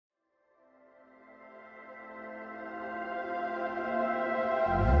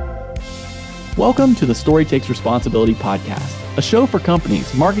Welcome to the Story Takes Responsibility podcast, a show for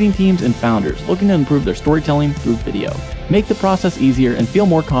companies, marketing teams, and founders looking to improve their storytelling through video, make the process easier, and feel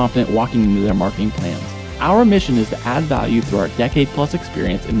more confident walking into their marketing plans. Our mission is to add value through our decade-plus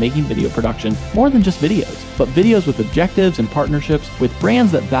experience in making video production more than just videos, but videos with objectives and partnerships with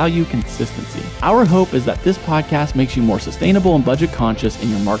brands that value consistency. Our hope is that this podcast makes you more sustainable and budget-conscious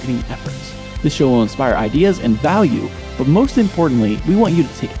in your marketing efforts. This show will inspire ideas and value, but most importantly, we want you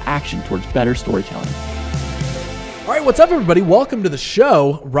to take action towards better storytelling. All right, what's up, everybody? Welcome to the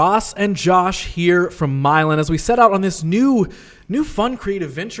show. Ross and Josh here from Mylan as we set out on this new fun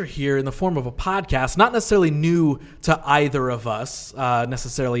creative venture here in the form of a podcast. Not necessarily new to either of us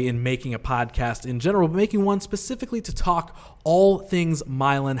necessarily in making a podcast in general, but making one specifically to talk all things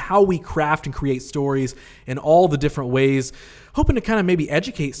Mylan, how we craft and create stories in all the different ways, hoping to kind of maybe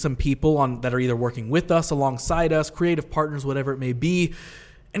educate some people on that are either working with us, alongside us, creative partners, whatever it may be,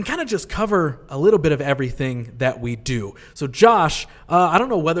 and kind of just cover a little bit of everything that we do. So Josh, I don't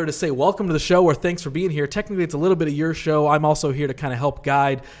know whether to say welcome to the show or thanks for being here. Technically, it's a little bit of your show. I'm also here to kind of help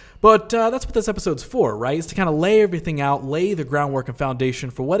guide. But that's what this episode's for, right? Is to kind of lay everything out, lay the groundwork and foundation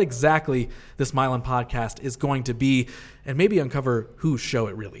for what exactly this Mylan podcast is going to be, and maybe uncover whose show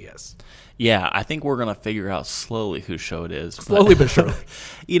it really is. Yeah, I think we're going to figure out slowly whose show it is. Slowly but surely.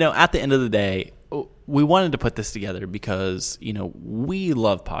 At the end of the day, we wanted to put this together because, we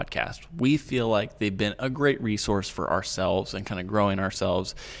love podcasts. We feel like they've been a great resource for ourselves and kind of growing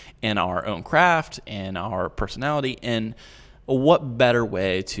ourselves in our own craft and our personality. And what better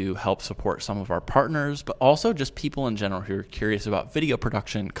way to help support some of our partners, but also just people in general who are curious about video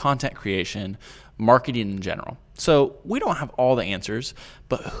production, content creation, marketing in general. So we don't have all the answers,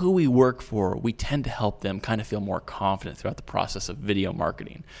 but who we work for, we tend to help them kind of feel more confident throughout the process of video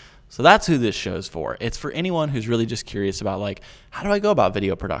marketing. So that's who this show's for. It's for anyone who's really just curious about, how do I go about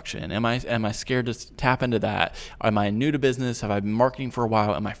video production? Am I scared to tap into that? Am I new to business? Have I been marketing for a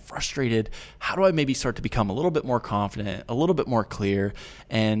while? Am I frustrated? How do I maybe start to become a little bit more confident, a little bit more clear,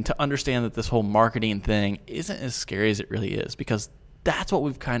 and to understand that this whole marketing thing isn't as scary as it really is? Because that's what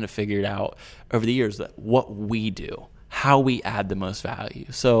we've kind of figured out over the years, that what we do, how we add the most value.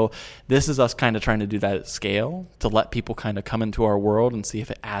 So this is us kind of trying to do that at scale to let people kind of come into our world and see if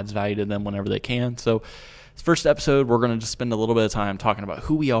it adds value to them whenever they can. So this first episode, we're going to just spend a little bit of time talking about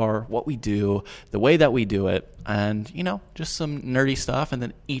who we are, what we do, the way that we do it, and, just some nerdy stuff. And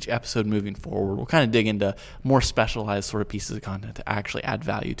then each episode moving forward, we'll kind of dig into more specialized sort of pieces of content to actually add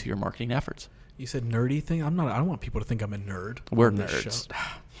value to your marketing efforts. You said nerdy thing? I don't want people to think I'm a nerd. We're nerds.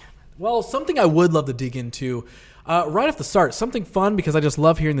 Well, something I would love to dig into right off the start, something fun, because I just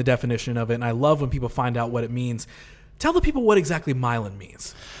love hearing the definition of it, and I love when people find out what it means. Tell the people what exactly Mylan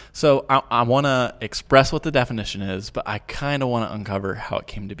means. So I want to express what the definition is, but I kind of want to uncover how it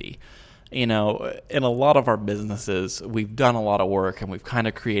came to be. In a lot of our businesses, we've done a lot of work, and we've kind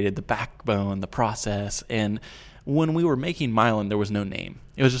of created the backbone, the process, and when we were making Mylan, there was no name.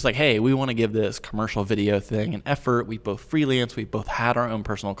 It was just like, hey, we want to give this commercial video thing an effort. We both freelance. We both had our own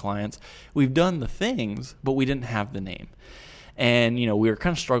personal clients. We've done the things, but we didn't have the name. And, we were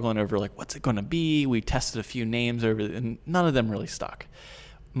kind of struggling over, what's it going to be? We tested a few names over, and none of them really stuck.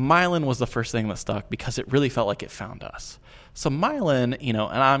 Mylan was the first thing that stuck because it really felt like it found us. So Mylan,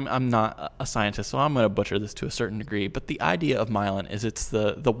 and I'm not a scientist, so I'm going to butcher this to a certain degree, but the idea of Mylan is it's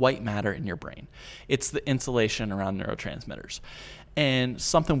the white matter in your brain. It's the insulation around neurotransmitters. And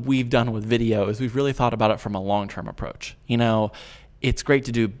something we've done with video is we've really thought about it from a long-term approach. It's great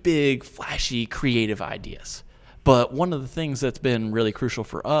to do big, flashy, creative ideas. But one of the things that's been really crucial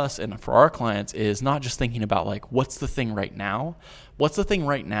for us and for our clients is not just thinking about what's the thing right now? What's the thing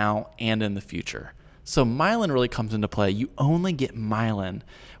right now and in the future? So Mylan really comes into play. You only get Mylan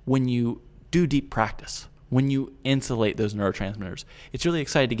when you do deep practice, when you insulate those neurotransmitters. It's really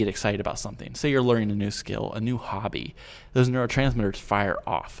exciting to get excited about something. Say you're learning a new skill, a new hobby. Those neurotransmitters fire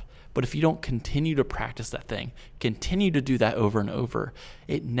off. But if you don't continue to practice that thing, continue to do that over and over,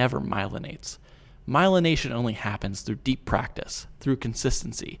 it never myelinates. Myelination only happens through deep practice, through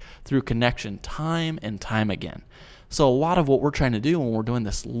consistency, through connection, time and time again. So a lot of what we're trying to do when we're doing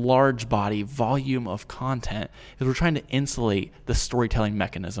this large body volume of content is we're trying to insulate the storytelling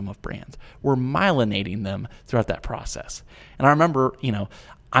mechanism of brands. We're myelinating them throughout that process. And I remember,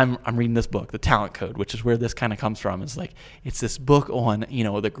 I'm reading this book, The Talent Code, which is where this kind of comes from. It's this book on,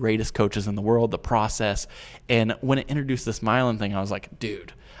 the greatest coaches in the world, the process. And when it introduced this Mylan thing, I was like,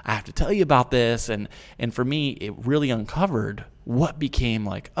 dude, I have to tell you about this. And for me, it really uncovered what became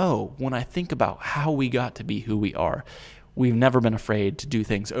when I think about how we got to be who we are, we've never been afraid to do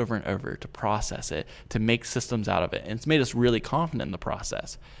things over and over, to process it, to make systems out of it. And it's made us really confident in the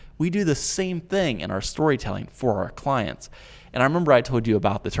process. We do the same thing in our storytelling for our clients. And I remember I told you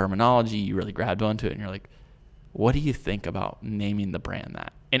about the terminology. You really grabbed onto it, and you're like, what do you think about naming the brand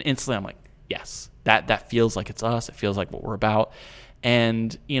that? And instantly I'm like, yes, that feels like it's us. It feels like what we're about.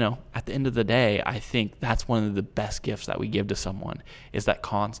 And, at the end of the day, I think that's one of the best gifts that we give to someone is that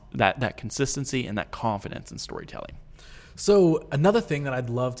consistency and that confidence in storytelling. So another thing that I'd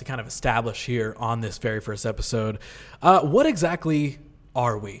love to kind of establish here on this very first episode, what exactly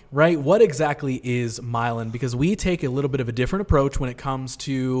are we, right? What exactly is Mylan? Because we take a little bit of a different approach when it comes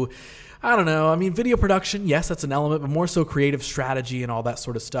to, video production. Yes, that's an element, but more so creative strategy and all that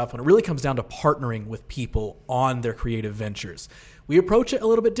sort of stuff. When it really comes down to partnering with people on their creative ventures, we approach it a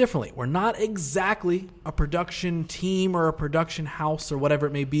little bit differently. We're not exactly a production team or a production house or whatever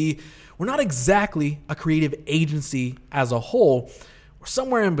it may be. We're not exactly a creative agency as a whole. We're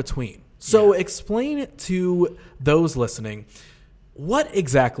somewhere in between. So explain to those listening, what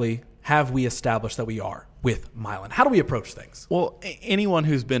exactly have we established that we are with Mylan? How do we approach things? Well, anyone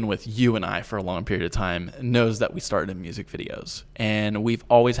who's been with you and I for a long period of time knows that we started in music videos, and we've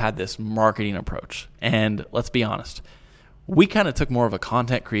always had this marketing approach. And let's be honest, we kind of took more of a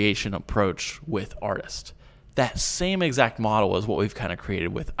content creation approach with artists. That same exact model is what we've kind of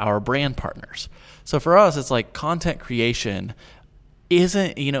created with our brand partners. So for us, it's like content creation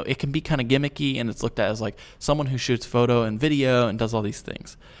isn't, it can be kind of gimmicky, and it's looked at as like someone who shoots photo and video and does all these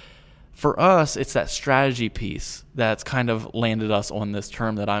things. For us, it's that strategy piece that's kind of landed us on this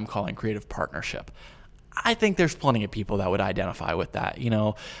term that I'm calling creative partnership. I think there's plenty of people that would identify with that.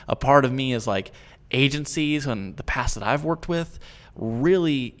 A part of me is like agencies and the past that I've worked with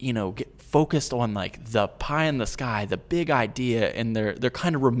really, get focused on like the pie in the sky, the big idea, and they're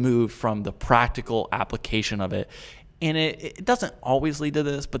kind of removed from the practical application of it. And it doesn't always lead to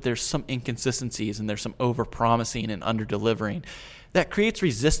this, but there's some inconsistencies and there's some over-promising and under-delivering that creates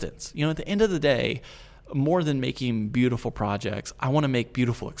resistance. At the end of the day, more than making beautiful projects, I want to make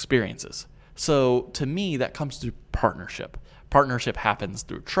beautiful experiences. So to me, that comes through partnership. Partnership happens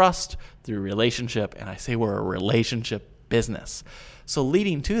through trust, through relationship, and I say we're a relationship business. So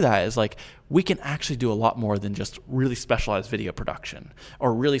leading to that is like we can actually do a lot more than just really specialized video production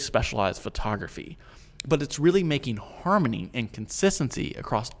or really specialized photography. But it's really making harmony and consistency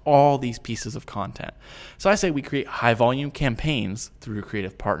across all these pieces of content. So I say we create high volume campaigns through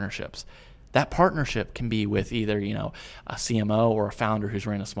creative partnerships. That partnership can be with either, a CMO or a founder who's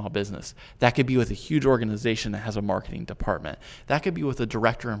running a small business. That could be with a huge organization that has a marketing department. That could be with a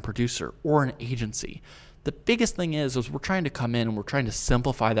director and producer or an agency. The biggest thing is we're trying to come in and we're trying to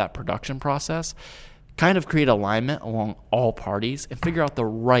simplify that production process, kind of create alignment along all parties and figure out the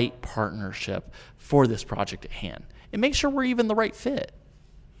right partnership for this project at hand and make sure we're even the right fit.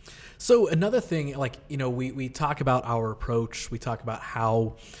 So another thing, we talk about our approach. We talk about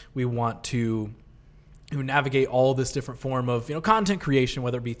how we want to navigate all this different form of, content creation,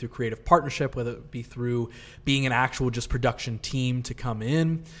 whether it be through creative partnership, whether it be through being an actual just production team to come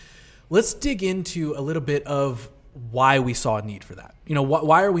in. Let's dig into a little bit of why we saw a need for that.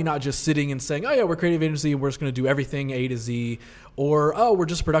 Why are we not just sitting and saying, oh yeah, we're a creative agency and we're just going to do everything A to Z, or oh, we're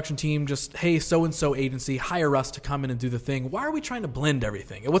just a production team, just hey, so-and-so agency, hire us to come in and do the thing. Why are we trying to blend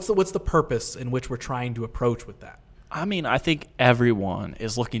everything? And what's the purpose in which we're trying to approach with that? I think everyone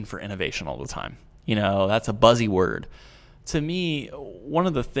is looking for innovation all the time. That's a buzzy word. To me, one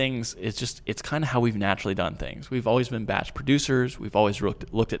of the things is it's kind of how we've naturally done things. We've always been batch producers. We've always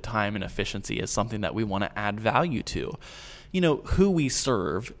looked at time and efficiency as something that we want to add value to. Who we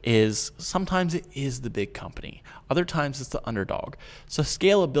serve is sometimes it is the big company. Other times it's the underdog. So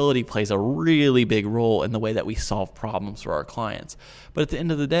scalability plays a really big role in the way that we solve problems for our clients. But at the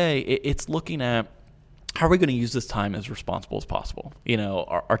end of the day, it's looking at how are we going to use this time as responsible as possible?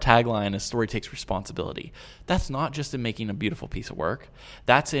 Our tagline is story takes responsibility. That's not just in making a beautiful piece of work.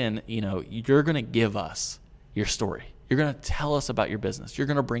 That's in, you're going to give us your story. You're going to tell us about your business. You're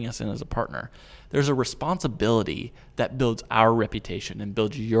going to bring us in as a partner. There's a responsibility that builds our reputation and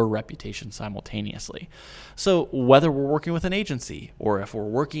builds your reputation simultaneously. So whether we're working with an agency or if we're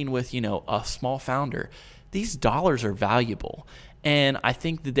working with, a small founder, these dollars are valuable. And I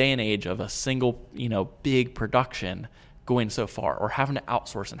think the day and age of a single, big production going so far or having to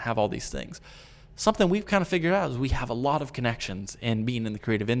outsource and have all these things, something we've kind of figured out is we have a lot of connections in being in the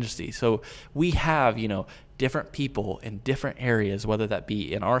creative industry. So we have, different people in different areas, whether that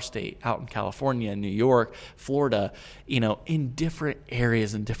be in our state, out in California, New York, Florida, in different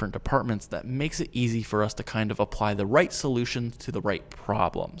areas and different departments that makes it easy for us to kind of apply the right solutions to the right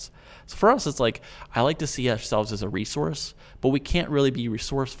problems. So for us, it's like, I like to see ourselves as a resource, but we can't really be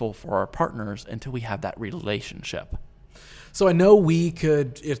resourceful for our partners until we have that relationship. So I know we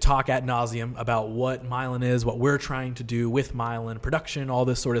could talk ad nauseum about what Mylan is, what we're trying to do with Mylan, production, all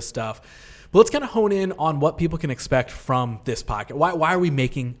this sort of stuff. But let's kind of hone in on what people can expect from this podcast. Why are we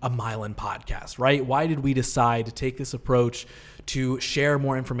making a Mylan podcast, right? Why did we decide to take this approach to share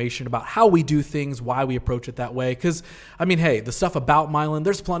more information about how we do things, why we approach it that way? Because, I mean, hey, the stuff about Mylan,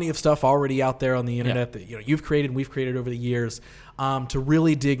 there's plenty of stuff already out there on the internet that you've created and we've created over the years to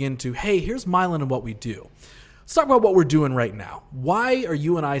really dig into, hey, here's Mylan and what we do. Let's talk about what we're doing right now. Why are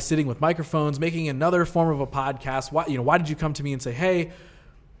you and I sitting with microphones, making another form of a podcast? Why did you come to me and say, hey,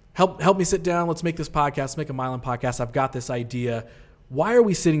 help me sit down, let's make this podcast, make a Mylan podcast, I've got this idea. Why are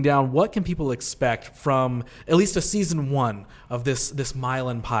we sitting down? What can people expect from at least a season 1 of this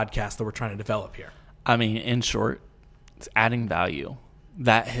Mylan podcast that we're trying to develop here? I mean, in short, it's adding value.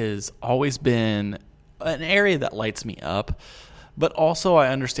 That has always been an area that lights me up. But also I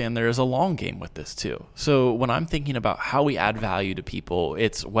understand there is a long game with this too. So when I'm thinking about how we add value to people,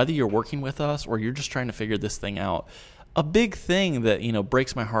 it's whether you're working with us or you're just trying to figure this thing out. A big thing that,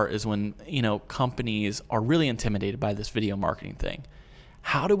 breaks my heart is when, companies are really intimidated by this video marketing thing.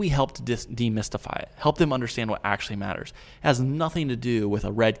 How do we help to demystify it? Help them understand what actually matters. It has nothing to do with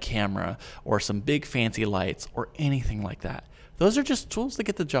a red camera or some big fancy lights or anything like that. Those are just tools to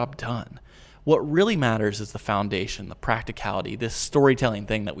get the job done. What really matters is the foundation, the practicality, this storytelling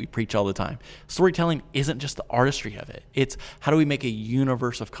thing that we preach all the time. Storytelling isn't just the artistry of it. It's how do we make a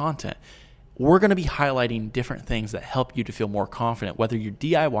universe of content? We're going to be highlighting different things that help you to feel more confident, whether you're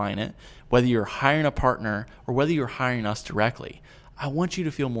DIYing it, whether you're hiring a partner, or whether you're hiring us directly. I want you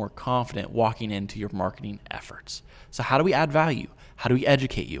to feel more confident walking into your marketing efforts. So how do we add value? How do we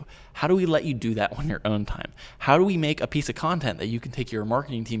educate you? How do we let you do that on your own time? How do we make a piece of content that you can take your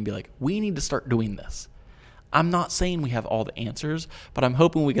marketing team and be like, we need to start doing this? I'm not saying we have all the answers, but I'm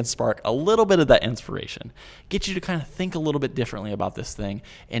hoping we can spark a little bit of that inspiration, get you to kind of think a little bit differently about this thing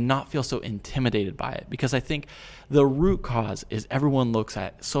and not feel so intimidated by it. Because I think the root cause is everyone looks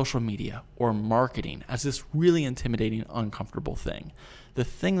at social media or marketing as this really intimidating, uncomfortable thing. The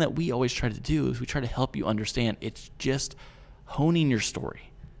thing that we always try to do is we try to help you understand it's just honing your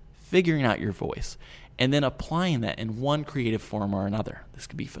story, figuring out your voice, and then applying that in one creative form or another. This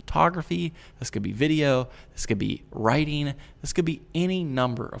could be photography, this could be video, this could be writing, this could be any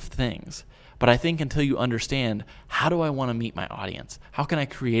number of things. But I think until you understand, how do I want to meet my audience? How can I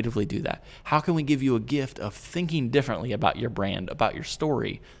creatively do that? How can we give you a gift of thinking differently about your brand, about your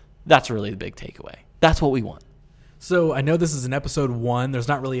story? That's really the big takeaway. That's what we want. So I know this is an episode 1. There's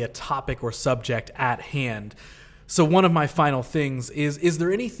not really a topic or subject at hand. So one of my final things is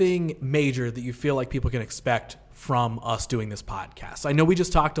there anything major that you feel like people can expect from us doing this podcast? I know we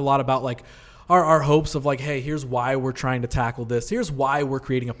just talked a lot about like our hopes of like, hey, here's why we're trying to tackle this. Here's why we're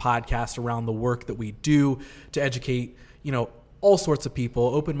creating a podcast around the work that we do to educate, all sorts of people,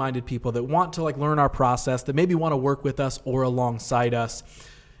 open-minded people that want to like learn our process, that maybe want to work with us or alongside us.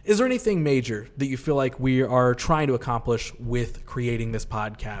 Is there anything major that you feel like we are trying to accomplish with creating this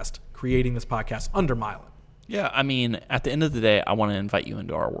podcast under Mylan? Yeah, I mean, at the end of the day, I want to invite you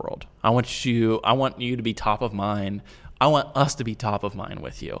into our world. I want you to be top of mind. I want us to be top of mind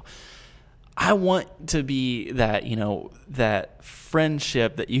with you. I want to be that, that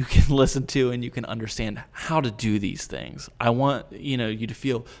friendship that you can listen to and you can understand how to do these things. I want, you to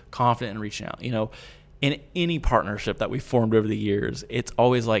feel confident in reaching out. In any partnership that we've formed over the years, it's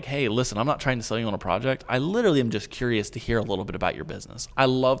always like, hey, listen, I'm not trying to sell you on a project. I literally am just curious to hear a little bit about your business. I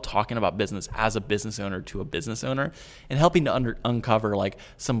love talking about business as a business owner to a business owner and helping to uncover like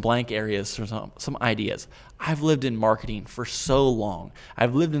some blank areas or some ideas. I've lived in marketing for so long.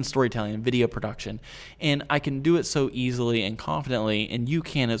 I've lived in storytelling and video production, and I can do it so easily and confidently, and you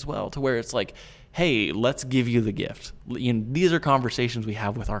can as well, to where it's like, hey, let's give you the gift. These are conversations we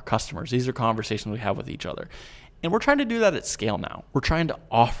have with our customers. These are conversations we have with each other. And we're trying to do that at scale now. We're trying to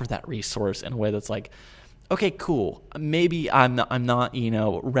offer that resource in a way that's like, okay, cool. Maybe I'm not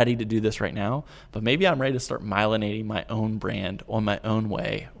ready to do this right now, but maybe I'm ready to start mylinating my own brand on my own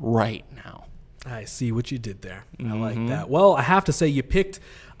way right now. I see what you did there. I like that. Well, I have to say you picked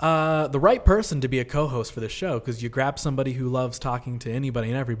the right person to be a co-host for this show, because you grabbed somebody who loves talking to anybody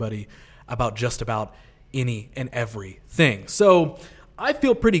and everybody about just about any and everything. So I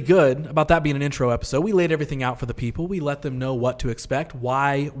feel pretty good about that being an intro episode. We laid everything out for the people. We let them know what to expect,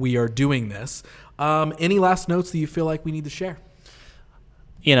 why we are doing this. Any last notes that you feel like we need to share?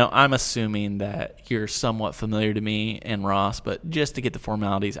 I'm assuming that you're somewhat familiar to me and Ross, but just to get the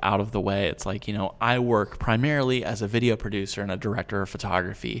formalities out of the way, it's like, I work primarily as a video producer and a director of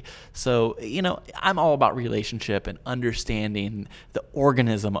photography. So, I'm all about relationship and understanding the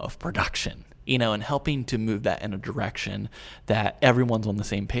organism of production, and helping to move that in a direction that everyone's on the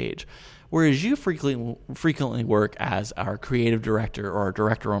same page. Whereas you frequently work as our creative director or our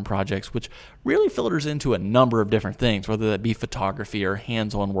director on projects, which really filters into a number of different things, whether that be photography or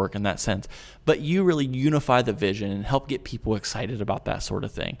hands-on work in that sense. But you really unify the vision and help get people excited about that sort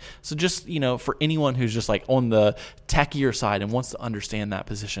of thing. So just, for anyone who's just like on the techier side and wants to understand that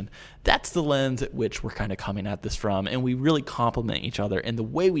position, that's the lens at which we're kind of coming at this from. And we really complement each other in the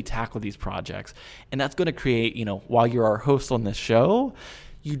way we tackle these projects. And that's going to create, while you're our host on this show,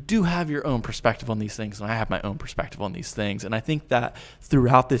 you do have your own perspective on these things, and I have my own perspective on these things. And I think that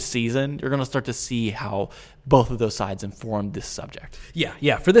throughout this season, you're going to start to see how both of those sides inform this subject.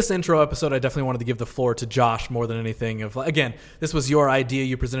 Yeah. For this intro episode, I definitely wanted to give the floor to Josh more than anything. Again, this was your idea.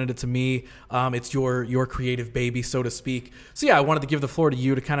 You presented it to me. It's your creative baby, so to speak. So I wanted to give the floor to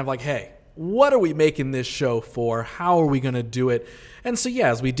you to kind of like, hey, what are we making this show for? How are we going to do it? And so,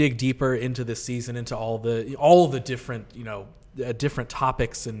 as we dig deeper into this season, into all the different, different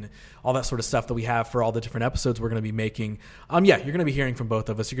topics and all that sort of stuff that we have for all the different episodes we're going to be making. You're going to be hearing from both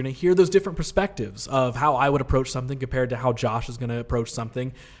of us. You're going to hear those different perspectives of how I would approach something compared to how Josh is going to approach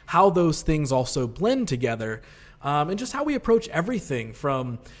something, how those things also blend together, and just how we approach everything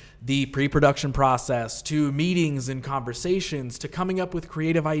from the pre-production process to meetings and conversations to coming up with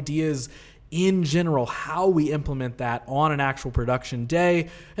creative ideas in general, how we implement that on an actual production day,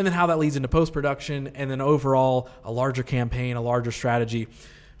 and then how that leads into post-production, and then overall a larger campaign, a larger strategy.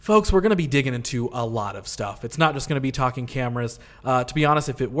 Folks, we're going to be digging into a lot of stuff. It's not just going to be talking cameras. To be honest,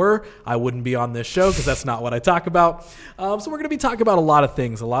 if it were, I wouldn't be on this show because that's not what I talk about. So we're going to be talking about a lot of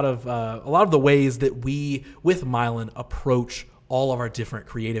things, a lot of the ways that we, with Mylan, approach all of our different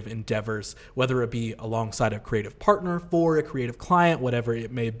creative endeavors, whether it be alongside a creative partner, for a creative client, whatever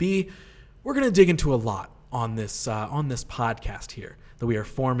it may be. We're going to dig into a lot on this podcast here that we are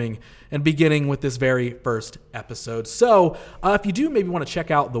forming and beginning with this very first episode. So if you do maybe want to check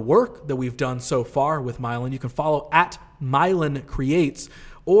out the work that we've done so far with Mylan, you can follow at Mylan Creates,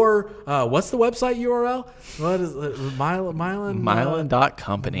 or what's the website URL? What is it?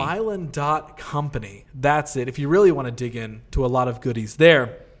 Mylan.company. Mylan.company. That's it. If you really want to dig into a lot of goodies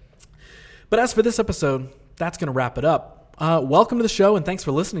there. But as for this episode, that's going to wrap it up. Welcome to the show, and thanks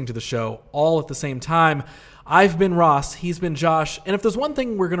for listening to the show all at the same time. I've been Ross, he's been Josh, and if there's one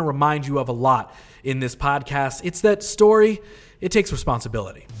thing we're going to remind you of a lot in this podcast, it's that story, it takes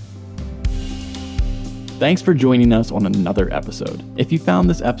responsibility. Thanks for joining us on another episode. If you found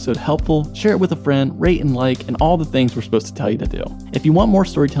this episode helpful, share it with a friend, rate and like, and all the things we're supposed to tell you to do. If you want more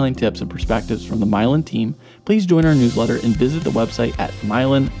storytelling tips and perspectives from the Mylan team, please join our newsletter and visit the website at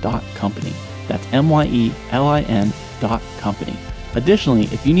mylan.company. That's MYELIN.company. Additionally,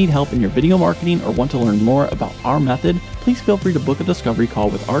 if you need help in your video marketing or want to learn more about our method, please feel free to book a discovery call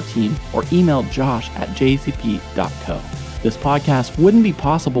with our team or email josh@jcp.co. This podcast wouldn't be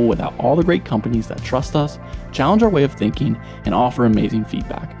possible without all the great companies that trust us, challenge our way of thinking, and offer amazing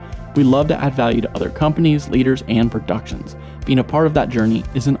feedback. We love to add value to other companies, leaders, and productions. Being a part of that journey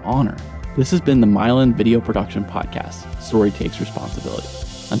is an honor. This has been the Mylan Video Production Podcast. Story takes responsibility.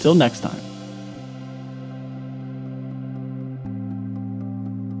 Until next time.